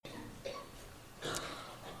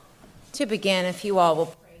To begin, if you all will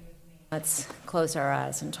pray with me, let's close our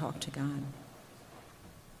eyes and talk to God.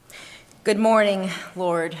 Good morning,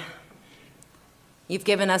 Lord. You've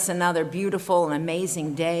given us another beautiful and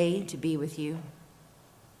amazing day to be with you.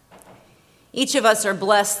 Each of us are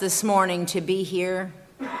blessed this morning to be here,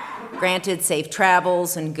 granted safe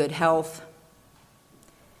travels and good health.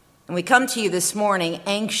 And we come to you this morning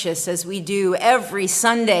anxious, as we do every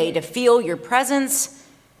Sunday, to feel your presence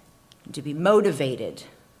and to be motivated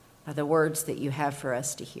by the words that you have for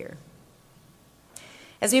us to hear.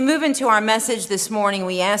 As we move into our message this morning,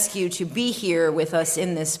 we ask you to be here with us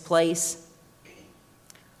in this place,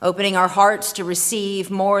 opening our hearts to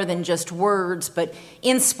receive more than just words, but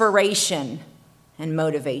inspiration and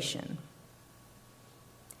motivation.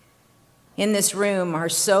 In this room are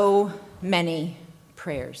so many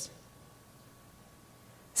prayers.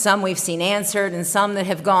 Some we've seen answered and some that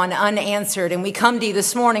have gone unanswered. And we come to you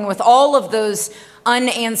this morning with all of those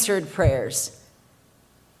unanswered prayers.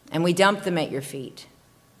 And we dump them at your feet.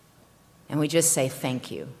 And we just say thank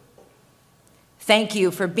you. Thank you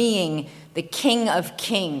for being the King of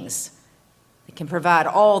Kings that can provide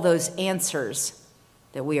all those answers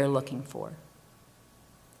that we are looking for.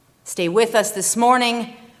 Stay with us this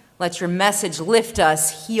morning. Let your message lift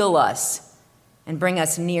us, heal us, and bring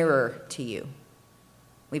us nearer to you.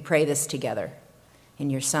 We pray this together in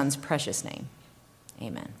your Son's precious name.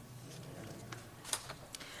 Amen.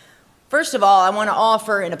 First of all, I want to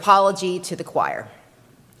offer an apology to the choir.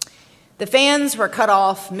 The fans were cut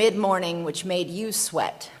off mid-morning, which made you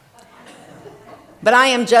sweat. But I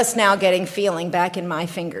am just now getting feeling back in my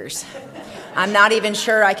fingers. I'm not even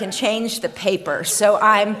sure I can change the paper, so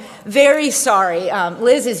I'm very sorry.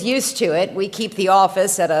 Liz is used to it. We keep the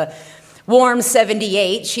office at a warm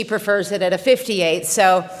 78. She prefers it at a 58.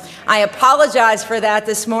 So I apologize for that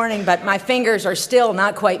this morning, but my fingers are still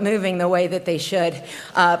not quite moving the way that they should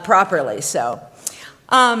properly. So,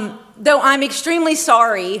 though I'm extremely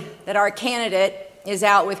sorry that our candidate is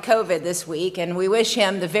out with COVID this week, and we wish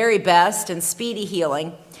him the very best and speedy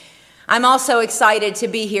healing, I'm also excited to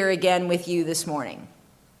be here again with you this morning.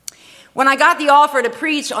 When I got the offer to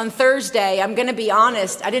preach on Thursday, I'm going to be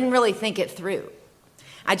honest, I didn't really think it through.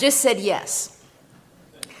 I just said yes.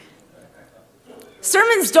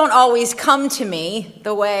 Sermons don't always come to me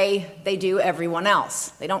the way they do everyone else.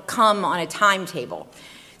 They don't come on a timetable.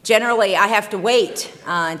 Generally, I have to wait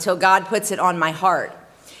until God puts it on my heart.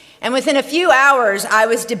 And within a few hours, I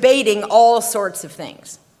was debating all sorts of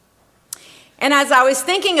things. And as I was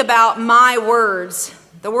thinking about my words,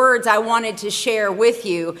 the words I wanted to share with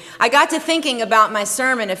you, I got to thinking about my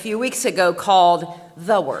sermon a few weeks ago called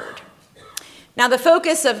The Word. Now, the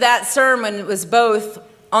focus of that sermon was both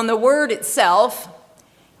on the word itself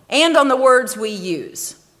and on the words we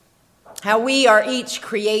use, how we are each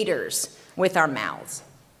creators with our mouths.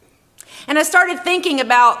 And I started thinking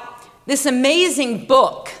about this amazing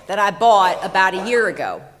book that I bought about a year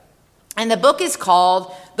ago. And the book is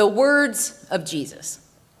called The Words of Jesus.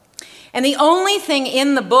 And the only thing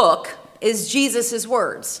in the book is Jesus'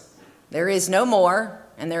 words. There is no more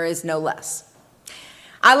and there is no less.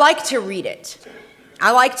 I like to read it.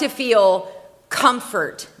 I like to feel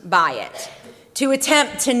comfort by it, to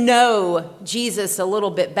attempt to know Jesus a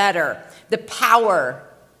little bit better, the power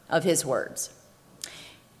of his words.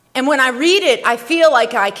 And when I read it, I feel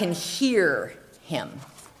like I can hear him.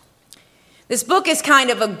 This book is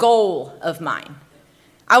kind of a goal of mine.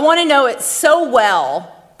 I want to know it so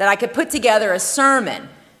well that I could put together a sermon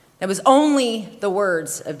that was only the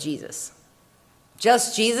words of Jesus.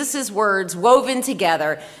 Just Jesus' words woven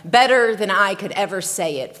together better than I could ever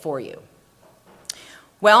say it for you.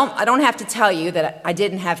 Well, I don't have to tell you that I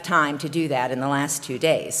didn't have time to do that in the last 2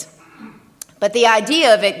 days. But the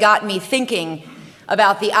idea of it got me thinking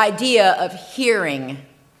about the idea of hearing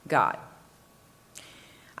God.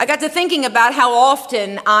 I got to thinking about how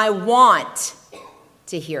often I want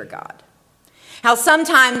to hear God. How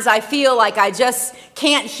sometimes I feel like I just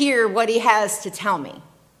can't hear what he has to tell me.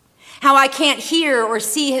 How I can't hear or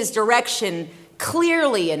see his direction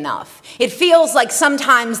clearly enough. It feels like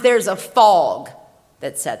sometimes there's a fog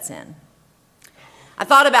that sets in. I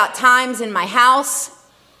thought about times in my house,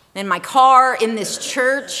 in my car, in this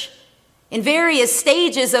church, in various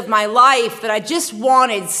stages of my life that I just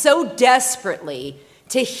wanted so desperately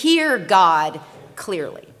to hear God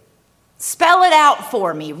clearly. Spell it out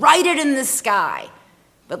for me, write it in the sky,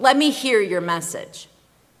 but let me hear your message.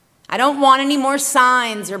 I don't want any more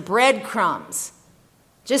signs or breadcrumbs.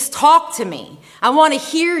 Just talk to me. I want to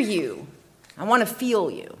hear you. I want to feel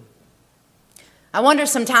you. I wonder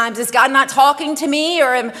sometimes, is God not talking to me,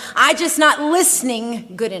 or am I just not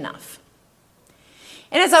listening good enough?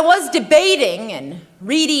 And as I was debating and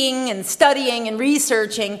reading and studying and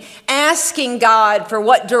researching, asking God for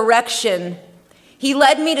what direction, he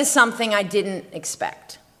led me to something I didn't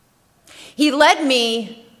expect. He led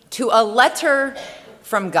me to a letter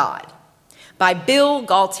from God by Bill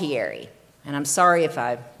Galtieri. And I'm sorry if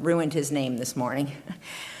I ruined his name this morning.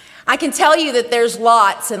 I can tell you that there's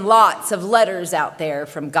lots and lots of letters out there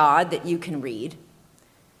from God that you can read.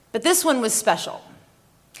 But this one was special.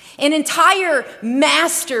 An entire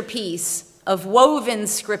masterpiece of woven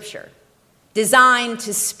scripture designed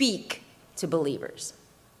to speak to believers.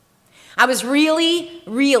 I was really,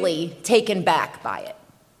 really taken back by it.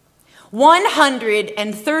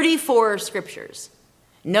 134 scriptures.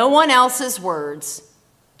 No one else's words,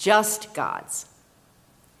 just God's.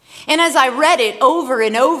 And as I read it over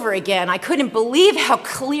and over again, I couldn't believe how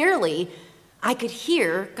clearly I could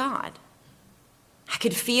hear God. I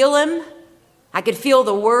could feel him. I could feel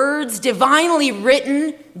the words divinely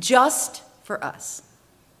written just for us.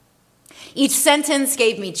 Each sentence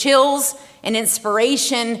gave me chills and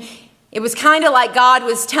inspiration. It was kind of like God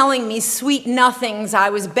was telling me sweet nothings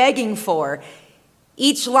I was begging for.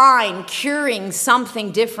 Each line curing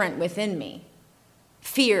something different within me.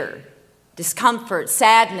 Fear, discomfort,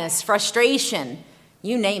 sadness, frustration,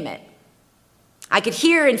 you name it. I could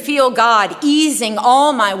hear and feel God easing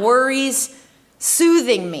all my worries,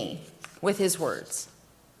 soothing me with his words.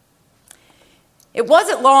 It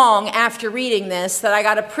wasn't long after reading this that I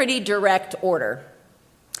got a pretty direct order.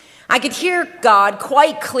 I could hear God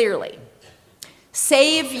quite clearly.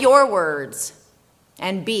 Save your words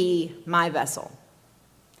and be my vessel.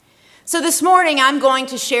 So this morning I'm going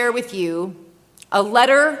to share with you a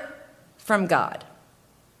letter from God.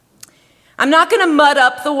 I'm not going to mud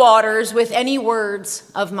up the waters with any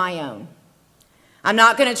words of my own. I'm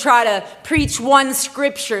not going to try to preach one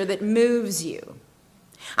scripture that moves you.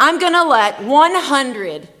 I'm going to let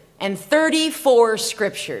 134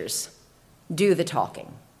 scriptures do the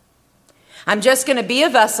talking. I'm just going to be a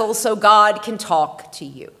vessel so God can talk to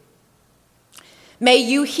you. May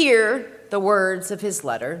you hear the words of his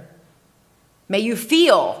letter. May you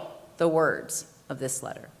feel the words of this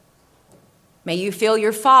letter. May you feel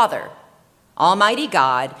your Father, Almighty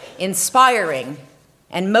God, inspiring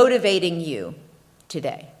and motivating you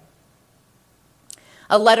today.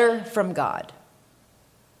 A letter from God.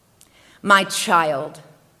 My child,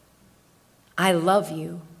 I love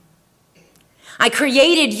you. I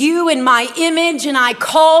created you in my image and I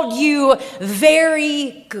called you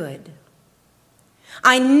very good.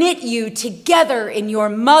 I knit you together in your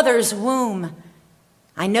mother's womb.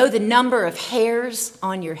 I know the number of hairs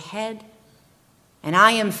on your head, and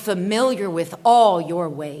I am familiar with all your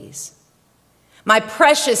ways. My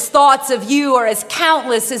precious thoughts of you are as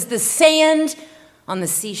countless as the sand on the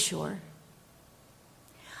seashore.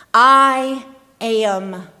 I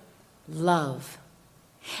am love.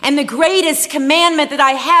 And the greatest commandment that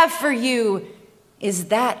I have for you is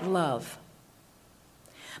that love.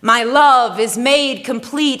 My love is made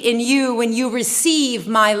complete in you when you receive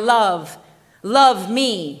my love. Love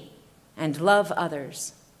me and love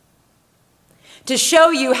others. To show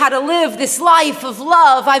you how to live this life of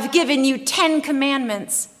love, I've given you 10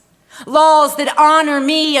 commandments, laws that honor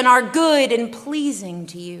me and are good and pleasing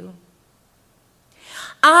to you.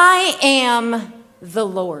 I am the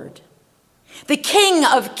Lord, the King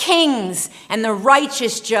of kings and the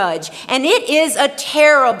righteous judge, and it is a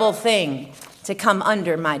terrible thing to come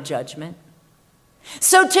under my judgment.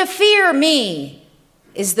 So to fear me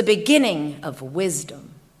is the beginning of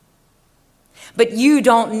wisdom. But you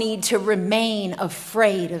don't need to remain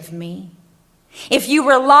afraid of me. If you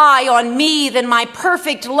rely on me, then my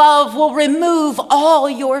perfect love will remove all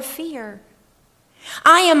your fear.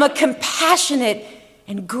 I am a compassionate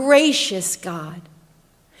and gracious God,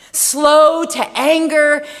 slow to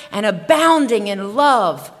anger and abounding in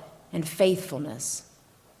love and faithfulness.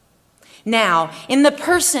 Now, in the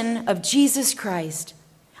person of Jesus Christ,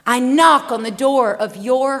 I knock on the door of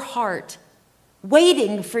your heart,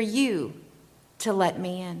 waiting for you to let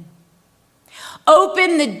me in.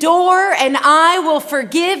 Open the door and I will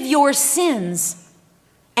forgive your sins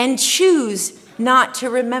and choose not to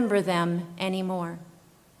remember them anymore.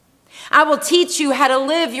 I will teach you how to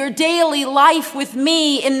live your daily life with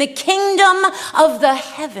me in the kingdom of the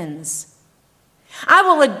heavens. I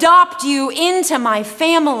will adopt you into my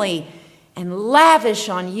family and lavish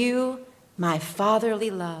on you my fatherly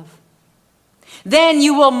love. Then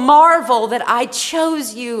you will marvel that I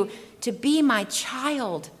chose you to be my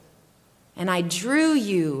child, and I drew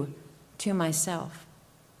you to myself.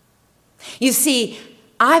 You see,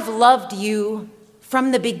 I've loved you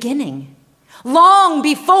from the beginning, long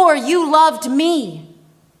before you loved me.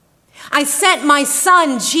 I sent my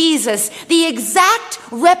son, Jesus, the exact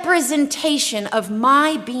representation of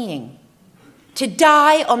my being, to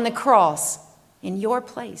die on the cross in your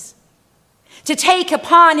place, to take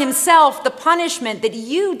upon himself the punishment that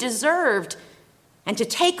you deserved, and to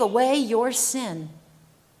take away your sin.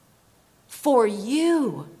 For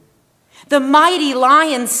you, the mighty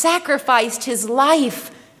lion sacrificed his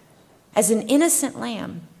life as an innocent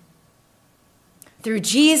lamb. Through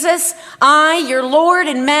Jesus, I, your Lord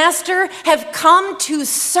and Master, have come to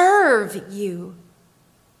serve you.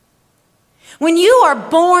 When you are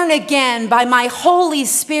born again by my Holy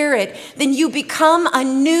Spirit, then you become a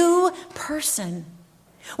new person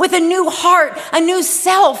with a new heart, a new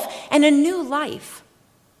self, and a new life.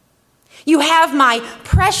 You have my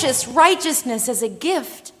precious righteousness as a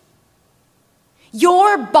gift.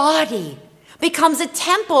 Your body becomes a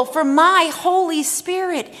temple for my Holy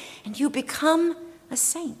Spirit, and you become a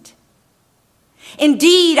saint.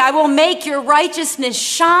 Indeed, I will make your righteousness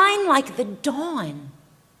shine like the dawn.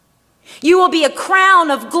 You will be a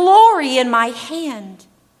crown of glory in my hand,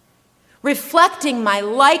 reflecting my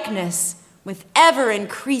likeness with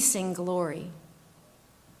ever-increasing glory.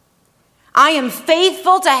 I am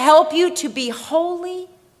faithful to help you to be holy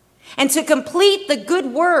and to complete the good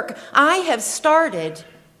work I have started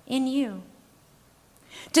in you,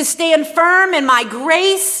 to stand firm in my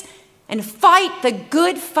grace and fight the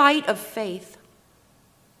good fight of faith.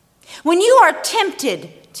 When you are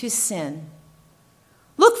tempted to sin,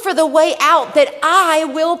 look for the way out that I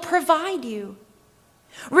will provide you.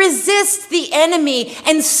 Resist the enemy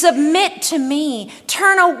and submit to me.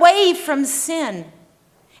 Turn away from sin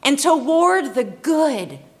and toward the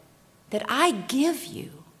good that I give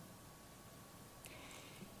you.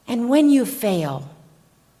 And when you fail,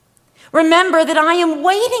 remember that I am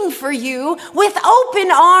waiting for you with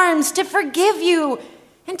open arms to forgive you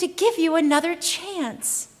and to give you another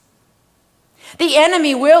chance. The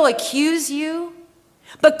enemy will accuse you,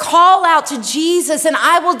 but call out to Jesus and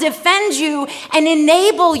I will defend you and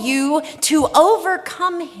enable you to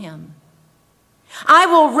overcome him. I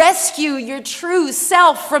will rescue your true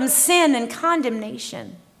self from sin and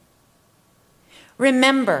condemnation.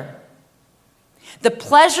 Remember, the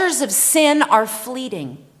pleasures of sin are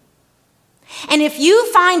fleeting. And if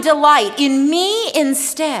you find delight in me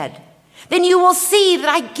instead, then you will see that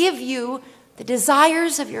I give you the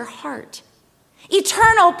desires of your heart,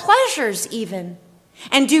 eternal pleasures even,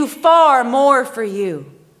 and do far more for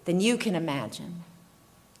you than you can imagine.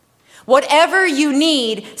 Whatever you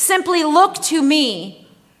need, simply look to me,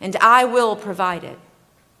 and I will provide it.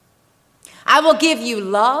 I will give you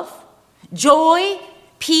love, joy,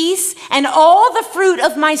 peace, and all the fruit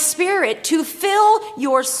of my Spirit to fill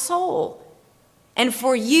your soul, and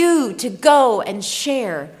for you to go and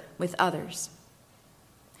share with others.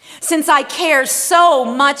 Since I care so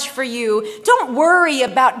much for you, don't worry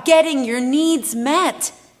about getting your needs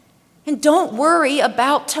met, and don't worry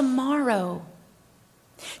about tomorrow.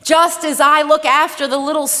 Just as I look after the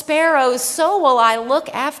little sparrows, so will I look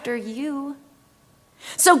after you.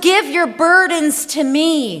 So give your burdens to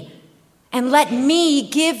me, and let me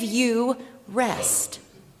give you rest.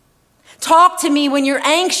 Talk to me when you're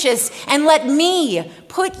anxious, and let me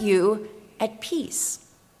put you at peace.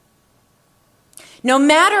 No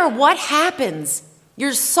matter what happens,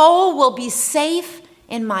 your soul will be safe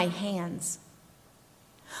in my hands.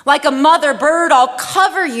 Like a mother bird, I'll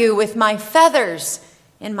cover you with my feathers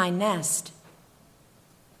in my nest.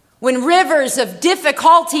 When rivers of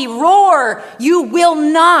difficulty roar, you will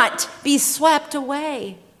not be swept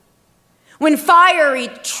away. When fiery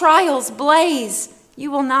trials blaze,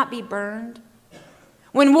 you will not be burned.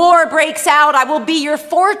 When war breaks out, I will be your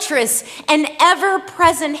fortress and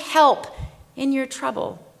ever-present help in your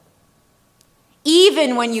trouble.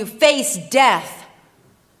 Even when you face death,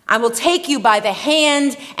 I will take you by the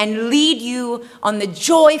hand and lead you on the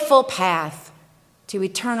joyful path to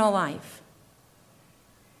eternal life.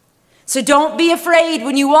 So don't be afraid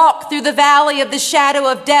when you walk through the valley of the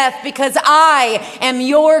shadow of death, because I am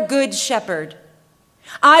your good shepherd.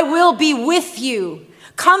 I will be with you,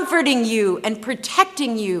 comforting you and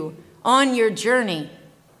protecting you on your journey,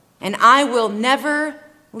 and I will never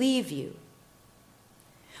leave you.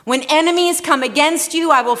 When enemies come against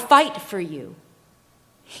you, I will fight for you.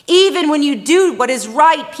 Even when you do what is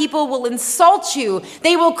right, people will insult you.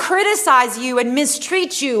 They will criticize you and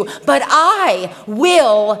mistreat you, but I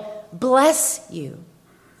will bless you.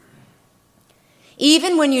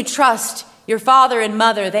 Even when you trust your father and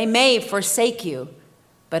mother, they may forsake you,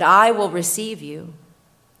 but I will receive you.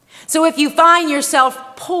 So if you find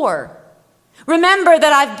yourself poor, remember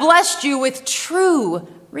that I've blessed you with true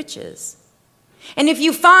riches. And if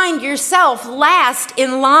you find yourself last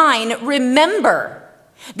in line, remember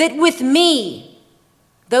that with me,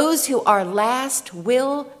 those who are last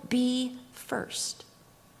will be first.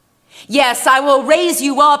 Yes, I will raise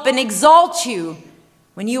you up and exalt you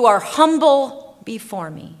when you are humble before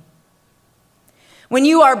me. When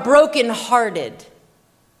you are brokenhearted,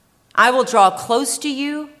 I will draw close to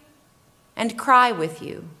you and cry with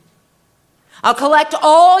you. I'll collect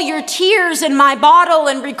all your tears in my bottle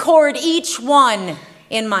and record each one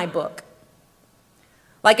in my book.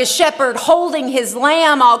 Like a shepherd holding his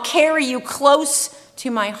lamb, I'll carry you close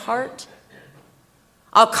to my heart.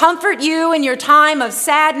 I'll comfort you in your time of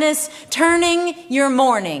sadness, turning your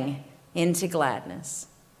mourning into gladness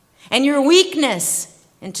and your weakness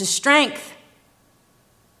into strength.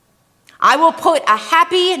 I will put a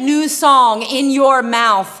happy new song in your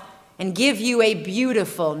mouth and give you a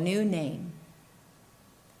beautiful new name.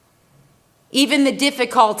 Even the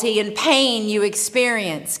difficulty and pain you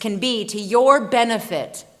experience can be to your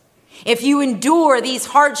benefit if you endure these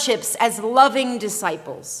hardships as loving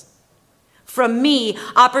disciples. From me,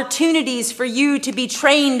 opportunities for you to be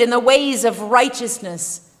trained in the ways of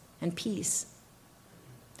righteousness and peace.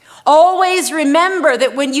 Always remember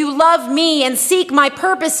that when you love me and seek my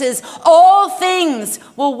purposes, all things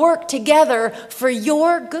will work together for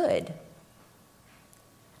your good.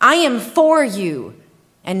 I am for you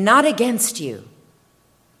and not against you.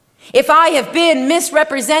 If I have been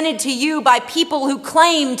misrepresented to you by people who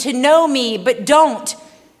claim to know me but don't,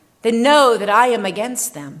 then know that I am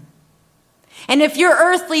against them. And if your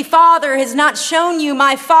earthly father has not shown you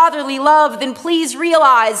my fatherly love, then please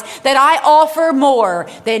realize that I offer more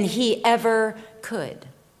than he ever could.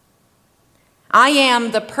 I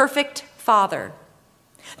am the perfect father,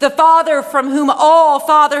 the father from whom all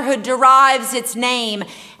fatherhood derives its name,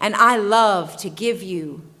 and I love to give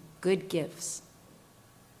you good gifts.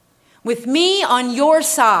 With me on your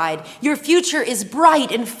side, your future is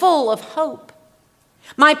bright and full of hope.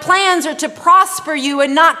 My plans are to prosper you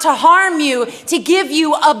and not to harm you, to give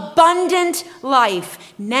you abundant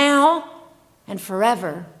life now and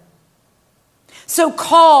forever. So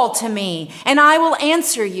call to me, and I will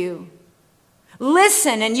answer you.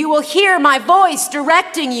 Listen, and you will hear my voice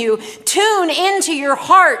directing you. Tune into your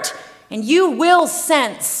heart, and you will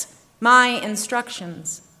sense my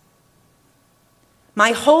instructions.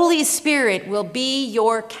 My Holy Spirit will be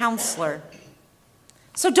your counselor.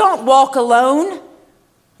 So don't walk alone.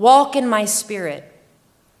 Walk in my spirit.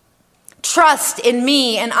 Trust in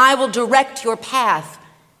me, and I will direct your path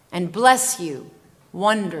and bless you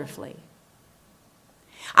wonderfully.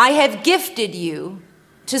 I have gifted you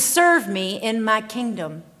to serve me in my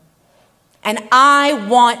kingdom, and I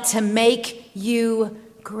want to make you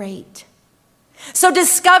great. So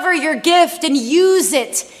discover your gift and use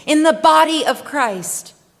it in the body of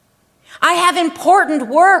Christ. I have important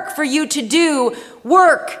work for you to do,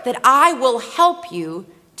 work that I will help you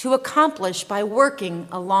to accomplish by working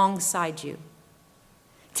alongside you.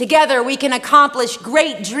 Together we can accomplish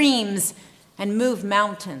great dreams and move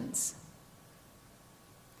mountains.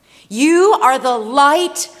 You are the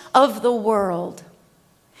light of the world.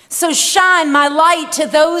 So shine my light to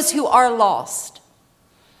those who are lost.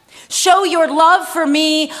 Show your love for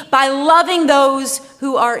me by loving those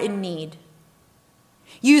who are in need.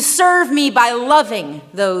 You serve me by loving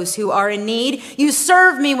those who are in need. You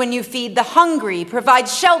serve me when you feed the hungry, provide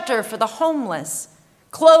shelter for the homeless,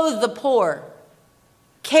 clothe the poor,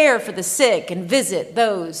 care for the sick, and visit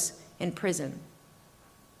those in prison.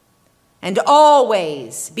 And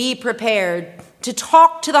always be prepared to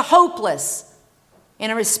talk to the hopeless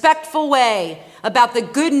in a respectful way about the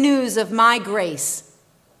good news of my grace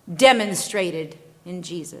demonstrated in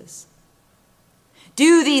Jesus.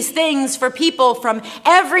 Do these things for people from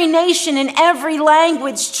every nation and every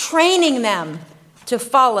language, training them to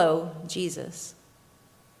follow Jesus.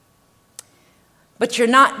 But you're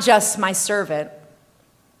not just my servant.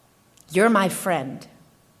 You're my friend.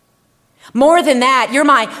 More than that, you're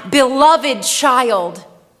my beloved child.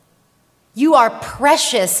 You are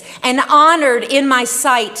precious and honored in my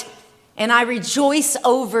sight, and I rejoice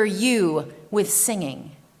over you with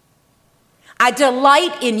singing. I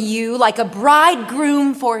delight in you like a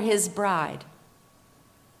bridegroom for his bride.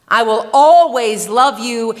 I will always love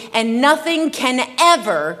you, and nothing can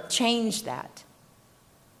ever change that.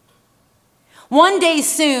 One day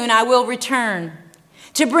soon I will return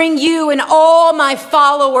to bring you and all my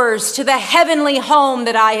followers to the heavenly home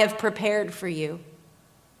that I have prepared for you.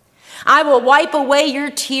 I will wipe away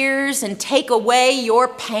your tears and take away your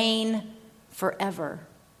pain forever.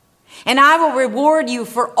 And I will reward you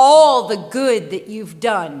for all the good that you've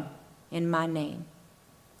done in my name.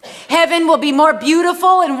 Heaven will be more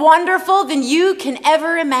beautiful and wonderful than you can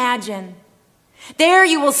ever imagine. There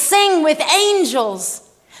you will sing with angels,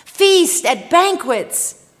 feast at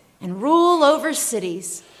banquets, and rule over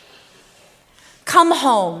cities. Come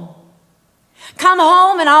home. Come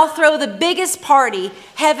home and I'll throw the biggest party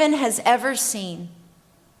heaven has ever seen.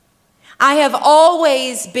 I have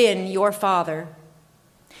always been your father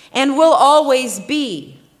and will always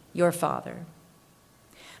be your father.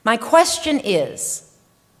 My question is,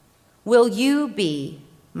 will you be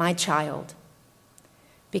my child?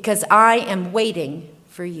 Because I am waiting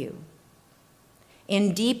for you.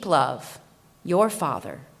 In deep love, your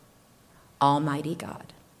Father, Almighty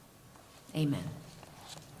God. Amen.